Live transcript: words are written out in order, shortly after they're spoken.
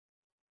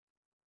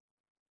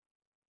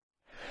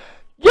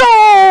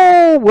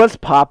Yo, what's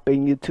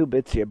poppin' YouTube?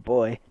 It's your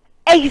boy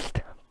Ace,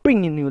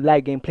 bringing you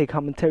live gameplay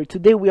commentary.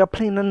 Today we are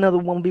playing another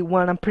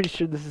 1v1. I'm pretty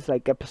sure this is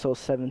like episode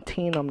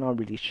 17. I'm not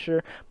really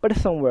sure, but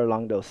it's somewhere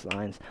along those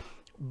lines.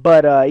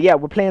 But yeah,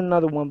 we're playing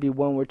another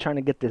 1v1. We're trying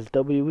to get this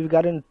W. We've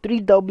gotten 3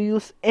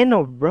 W's in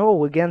a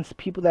row against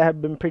people that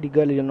have been pretty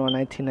good, you know,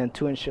 19 and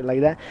 2 and shit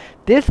like that.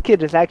 This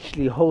kid is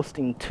actually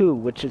hosting 2,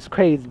 which is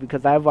crazy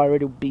because I've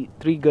already beat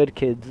 3 good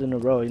kids in a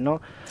row, you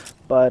know.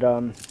 But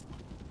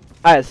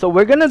alright, so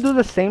we're gonna do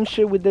the same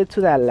shit we did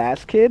to that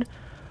last kid.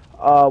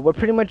 We're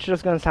pretty much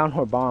just gonna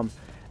Soundwhore bomb,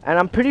 and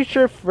I'm pretty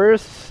sure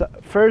first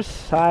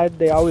side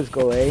they always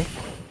go A.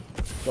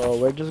 So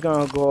we're just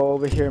gonna go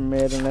over here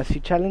mid unless he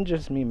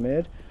challenges me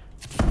mid,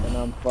 and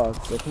I'm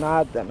fucked. If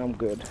not, then I'm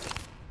good.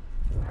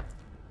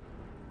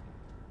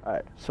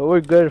 Alright, so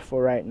we're good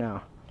for right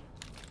now.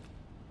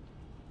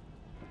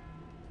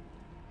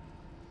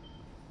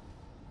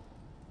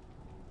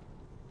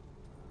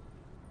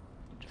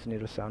 Just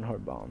need a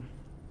Soundwhore bomb.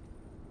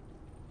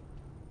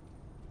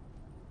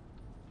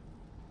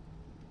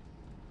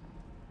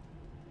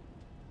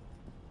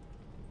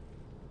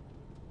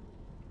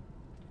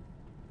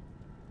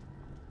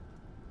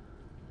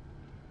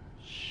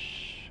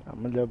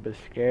 I'm a little bit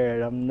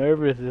scared. I'm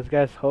nervous. This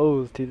guy's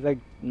hosed. He's like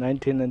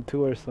 19 and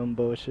 2 or some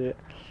bullshit.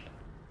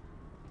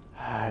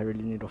 I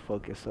really need to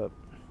focus up.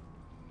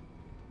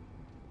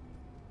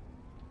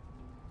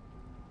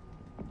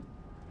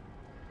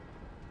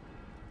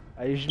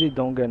 I usually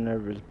don't get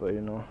nervous, but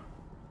you know.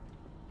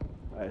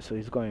 Alright, so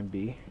he's going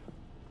B.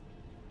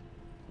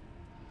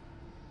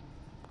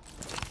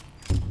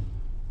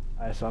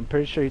 Alright, so I'm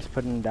pretty sure he's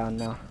putting it down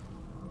now.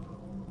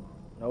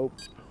 Nope,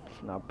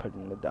 he's not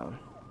putting it down.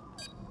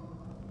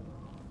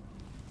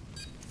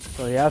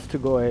 So he has to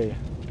go A.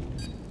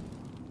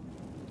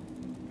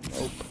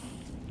 Nope.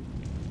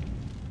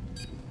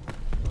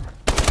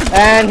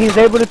 And he's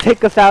able to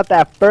take us out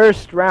that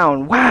first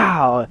round.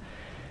 Wow!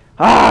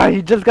 Ah,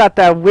 he just got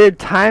that weird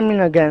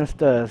timing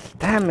against us.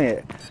 Damn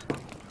it.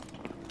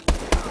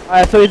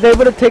 Alright, so he's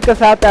able to take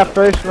us out that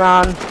first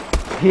round.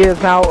 He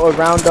is now a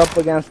round up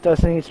against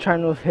us and he's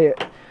trying to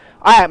hit.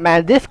 Alright,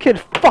 man, this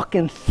kid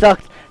fucking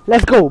sucks.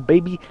 Let's go,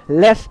 baby.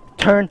 Let's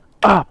turn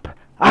up.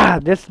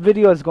 This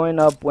video is going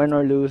up, win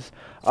or lose,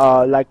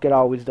 like it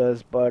always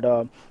does.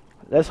 But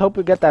let's hope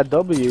we get that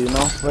W, you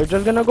know. We're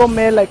just gonna go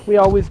mid like we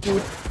always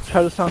do.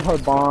 Try to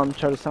Soundwhore bomb,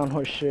 try to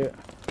Soundwhore shit.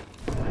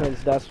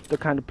 Because that's the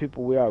kind of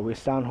people we are. We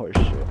Soundwhore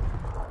shit.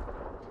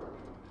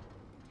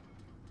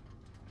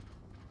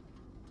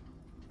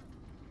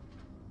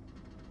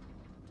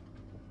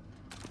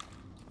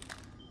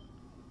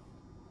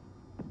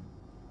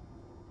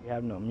 We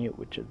have no mute,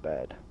 which is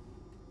bad.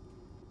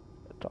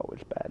 That's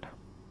always bad.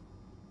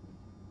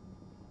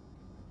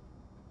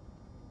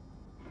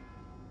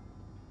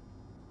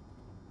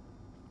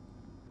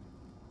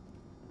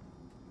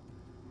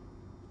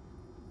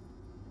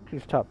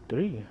 He's top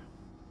 3.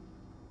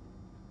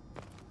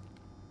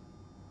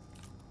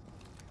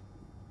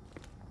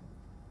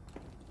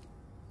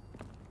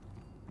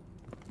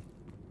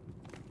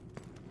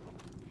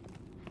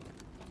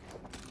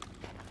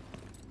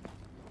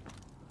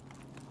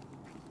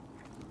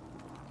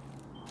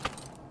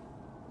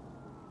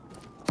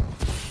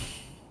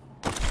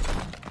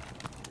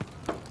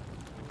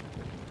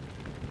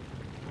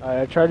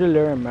 I tried to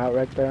lure him out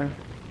right there.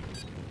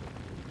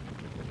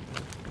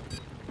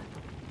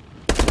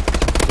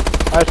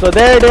 Alright, so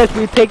there it is.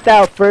 We take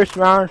that first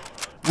round.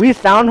 We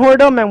Soundwhored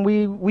him and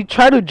we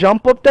tried to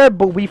jump up there,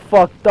 but we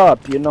fucked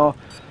up, you know.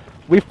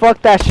 We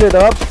fucked that shit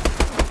up.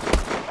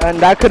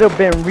 And that could have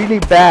been really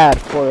bad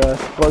for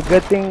us. But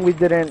good thing we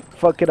didn't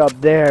fuck it up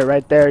there,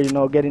 right there, you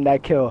know, getting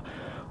that kill.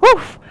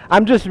 Woof!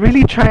 I'm just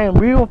really trying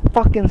real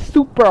fucking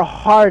super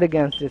hard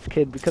against this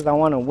kid because I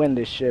want to win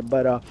this shit.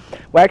 But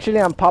we're actually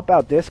gonna pop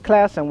out this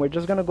class and we're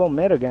just gonna go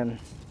mid again.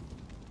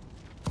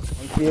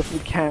 And see if we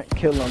can't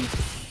kill him.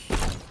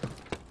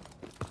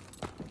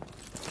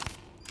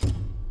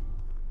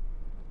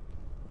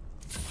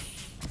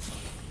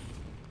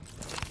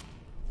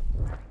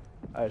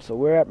 Alright, so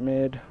we're at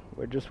mid.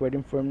 We're just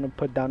waiting for him to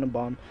put down a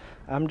bomb.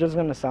 I'm just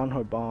gonna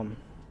Soundwhore bomb.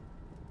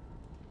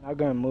 Not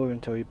gonna move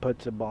until he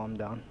puts a bomb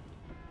down.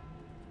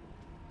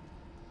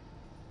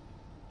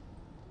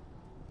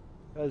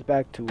 Goes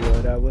back to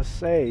what I was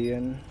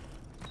saying.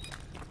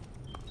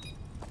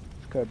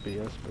 This could be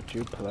us, but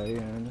you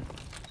playing.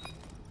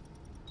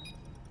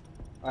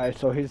 Alright,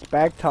 so he's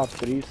back top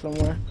 3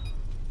 somewhere.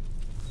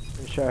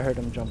 Pretty sure I heard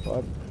him jump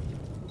up.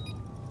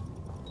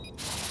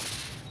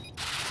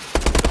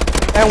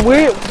 And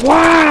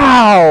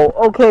wow!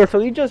 Okay, so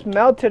he just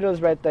melted us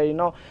right there, you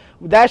know.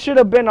 That should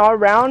have been our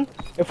round.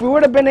 If we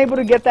would have been able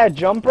to get that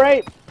jump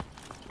right,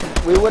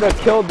 we would have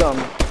killed them.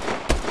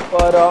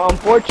 But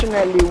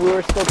unfortunately, we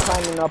were still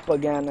climbing up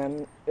again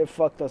and it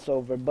fucked us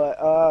over. But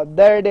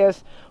there it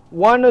is.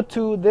 1 or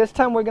 2. This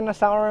time we're going to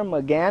Soundwhore him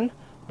again.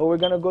 But we're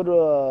going to go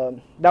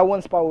to that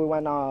one spot we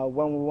went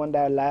when we won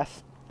that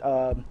last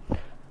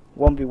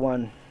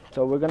 1v1.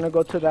 So we're going to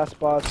go to that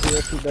spot, see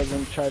if he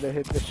doesn't try to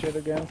hit this shit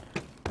again.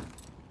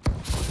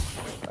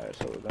 Alright,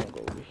 so we're gonna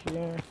go over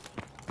here.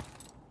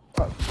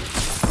 fuck.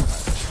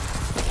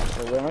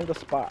 So we're on the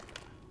spot.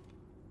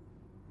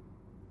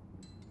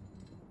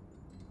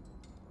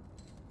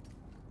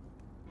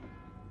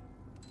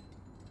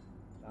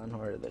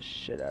 Downhorted the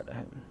shit out of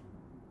him.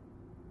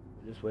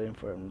 We're just waiting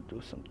for him to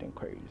do something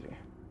crazy.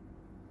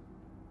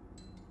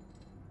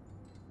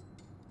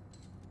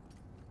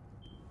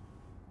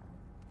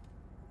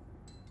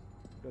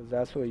 Because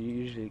that's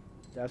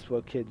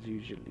what kids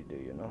usually do,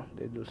 you know?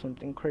 They do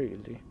something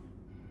crazy.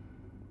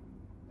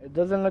 It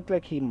doesn't look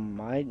like he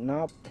might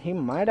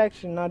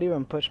actually not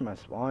even push my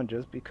spawn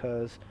just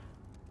because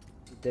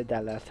he did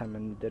that last time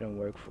and it didn't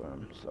work for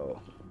him. So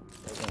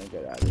we're gonna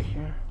get out of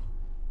here.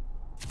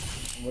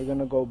 And we're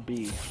gonna go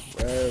B.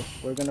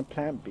 We're gonna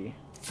plant B.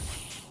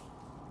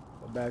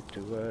 Go back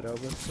to what I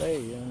was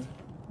saying.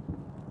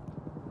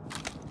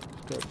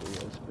 Still be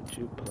us, but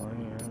you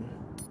playing.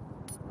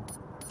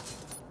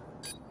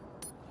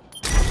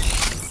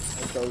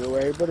 So we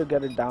were able to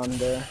get it down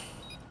there.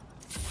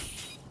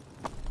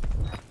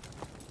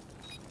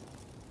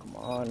 Come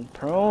on,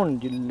 prone,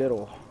 you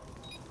little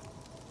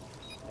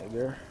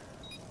nigger.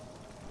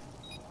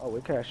 Oh,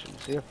 we can actually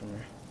see it from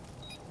here.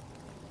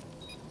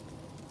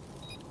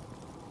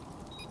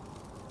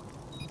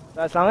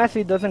 So as long as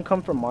he doesn't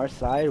come from our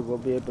side, we'll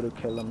be able to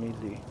kill him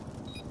easy.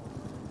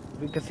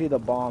 We can see the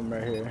bomb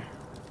right here.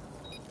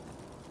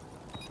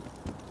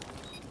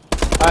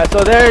 Alright, so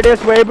there it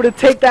is. We're able to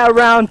take that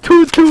round.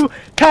 2-2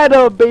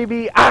 title,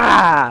 baby.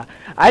 Ah!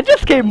 I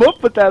just came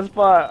up with that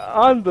spot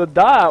on the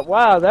dot.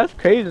 Wow, that's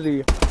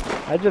crazy.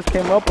 I just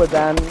came up with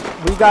that.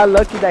 And we got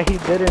lucky that he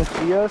didn't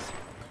see us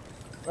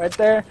right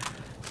there.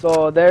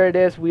 So there it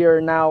is. We are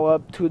now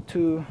up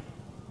 2-2.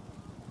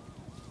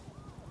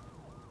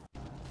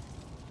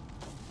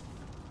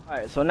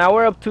 Alright, so now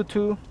we're up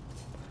 2-2.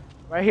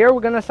 Right here,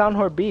 we're going to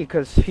Soundhorn B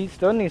because he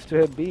still needs to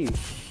hit B.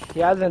 He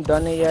hasn't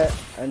done it yet,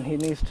 and he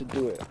needs to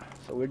do it.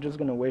 So we're just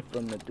gonna wait for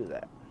him to do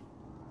that.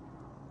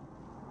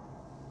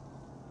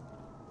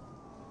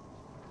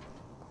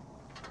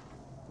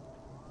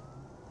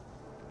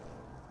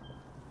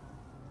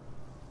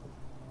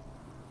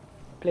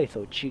 Play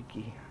so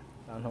cheeky.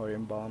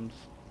 Downhorn bombs.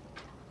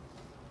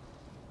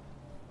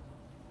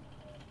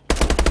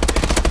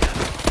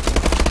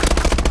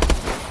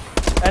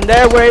 And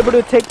there we're able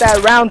to take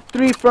that round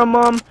 3 from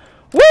him.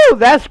 Woo!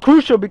 That's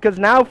crucial because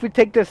now if we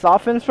take this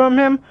offense from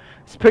him,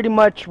 it's pretty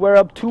much we're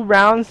up 2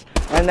 rounds,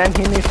 and then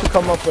he needs to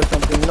come up with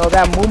something. You know,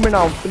 that movement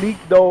on fleek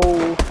though.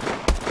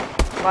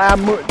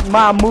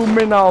 My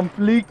movement on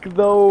fleek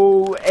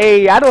though.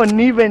 Hey, I don't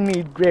even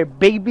need grip,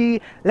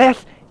 baby.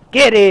 Let's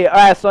get it.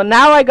 Alright, so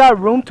now I got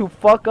room to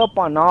fuck up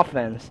on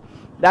offense.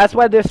 That's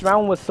why this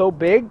round was so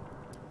big,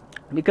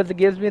 because it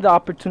gives me the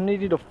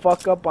opportunity to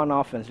fuck up on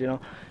offense. You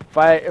know, if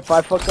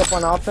I fuck up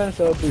on offense,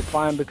 it'll be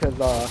fine because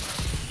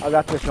I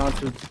got this round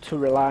to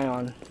rely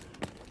on.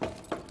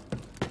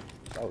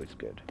 It's always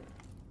good.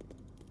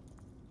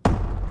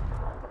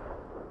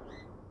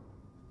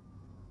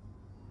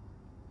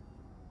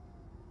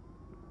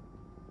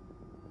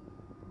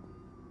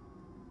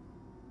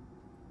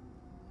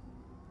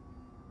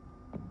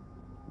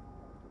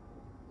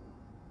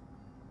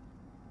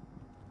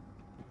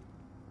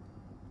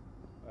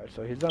 Alright,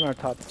 so he's on our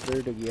top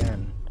third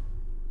again.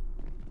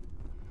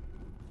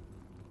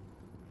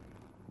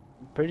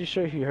 I'm pretty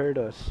sure he heard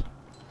us.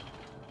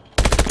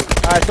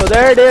 Alright, so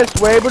there it is.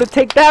 We're able to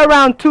take that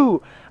round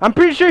 2. I'm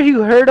pretty sure he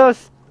heard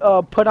us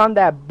put on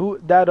that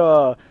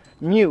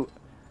mute.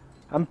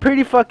 I'm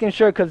pretty fucking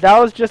sure, because that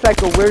was just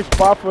like a weird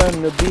spot for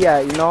him to be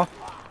at, you know.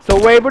 So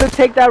we're able to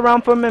take that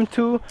round from him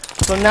too.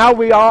 So now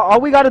all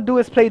we gotta do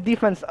is play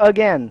defense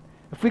again.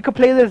 If we could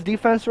play this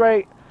defense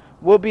right,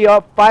 we'll be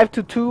up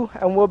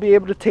 5-2 and we'll be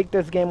able to take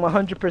this game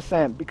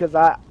 100%, because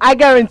I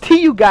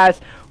guarantee you guys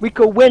we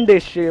could win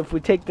this shit if we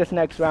take this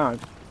next round.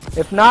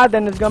 If not,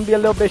 then it's gonna be a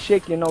little bit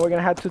shaky, you know. We're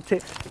gonna have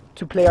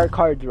to play our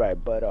cards right,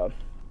 but alright,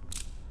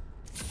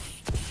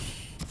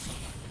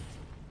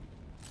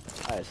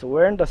 so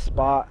we're in the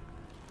spot.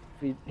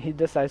 If he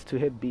decides to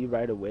hit B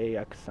right away,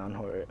 I can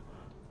Soundhorn it.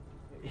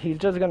 He's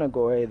just gonna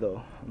go A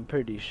though. I'm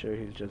pretty sure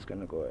he's just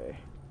gonna go A.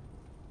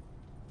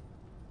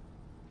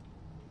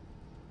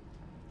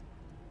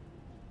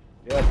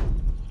 Yep.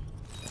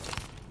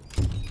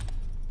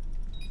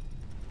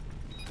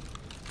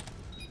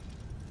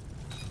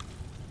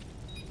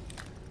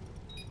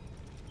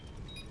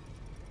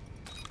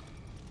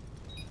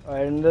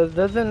 Alright, and this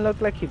doesn't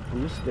look like he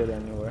boosted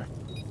anywhere.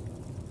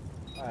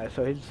 Alright,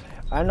 so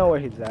I know where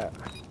he's at.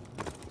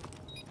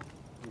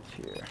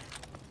 He's here.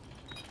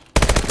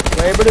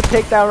 We're able to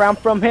take that round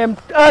from him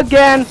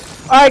again.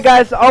 Alright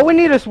guys, all we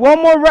need is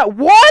one more round.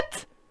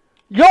 What?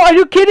 Yo, are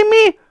you kidding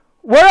me?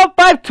 We're up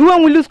 5-2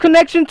 and we lose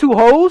connection to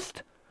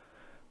host?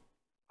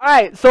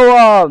 Alright,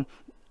 so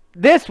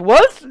this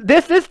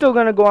is still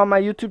gonna go on my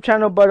YouTube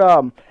channel, but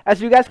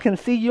as you guys can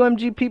see,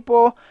 UMG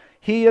people,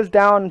 he is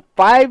down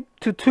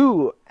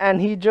 5-2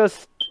 and he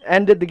just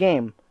ended the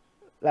game.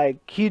 Like,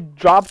 he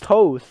dropped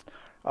host.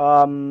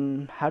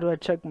 How do I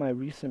check my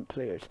recent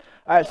players?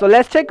 Alright, so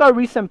let's check our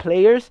recent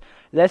players.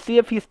 Let's see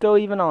if he's still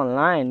even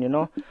online, you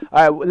know?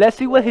 Alright, let's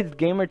see what his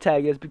gamer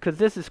tag is, because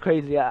this is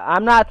crazy.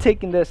 I'm not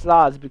taking this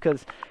loss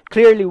because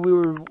clearly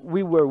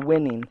we were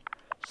winning.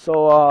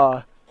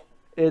 So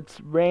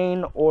it's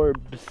Rain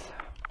Orbs.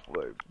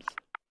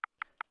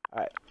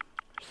 Alright.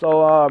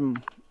 So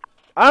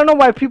I don't know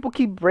why people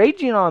keep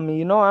raging on me,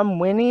 you know? I'm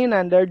winning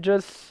and they're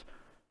just,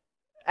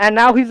 and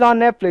now he's on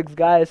Netflix,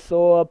 guys.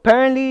 So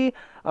apparently,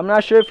 I'm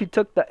not sure if he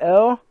took the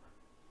L,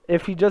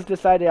 if he just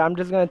decided I'm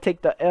just gonna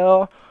take the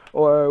L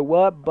or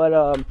what.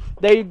 But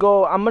there you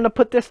go. I'm gonna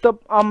put this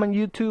up on my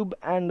YouTube,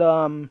 and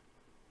I'm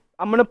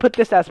gonna put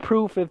this as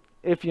proof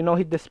if you know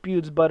he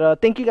disputes.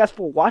 But thank you guys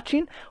for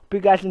watching. Hope you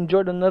guys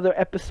enjoyed another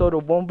episode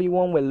of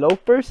 1v1 with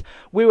Loafers.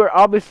 We were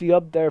obviously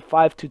up there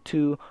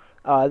 5-2.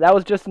 That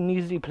was just an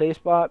easy play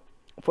spot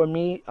for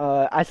me.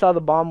 I saw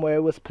the bomb where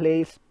it was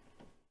placed,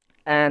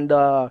 and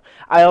I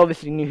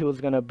obviously knew he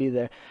was gonna be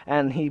there,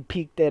 and he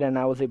peeked it, and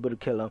I was able to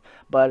kill him.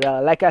 But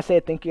like I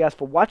said, thank you guys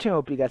for watching. I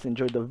hope you guys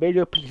enjoyed the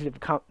video. Please leave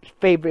a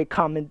favorite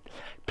comment.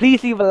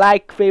 Please leave a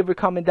like, favorite,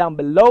 comment down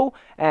below.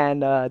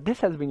 And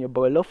this has been your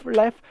boy Loaf for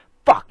Life.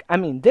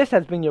 This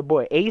has been your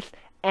boy Ace,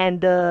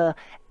 and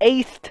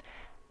Aced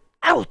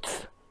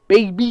out,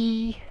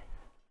 baby.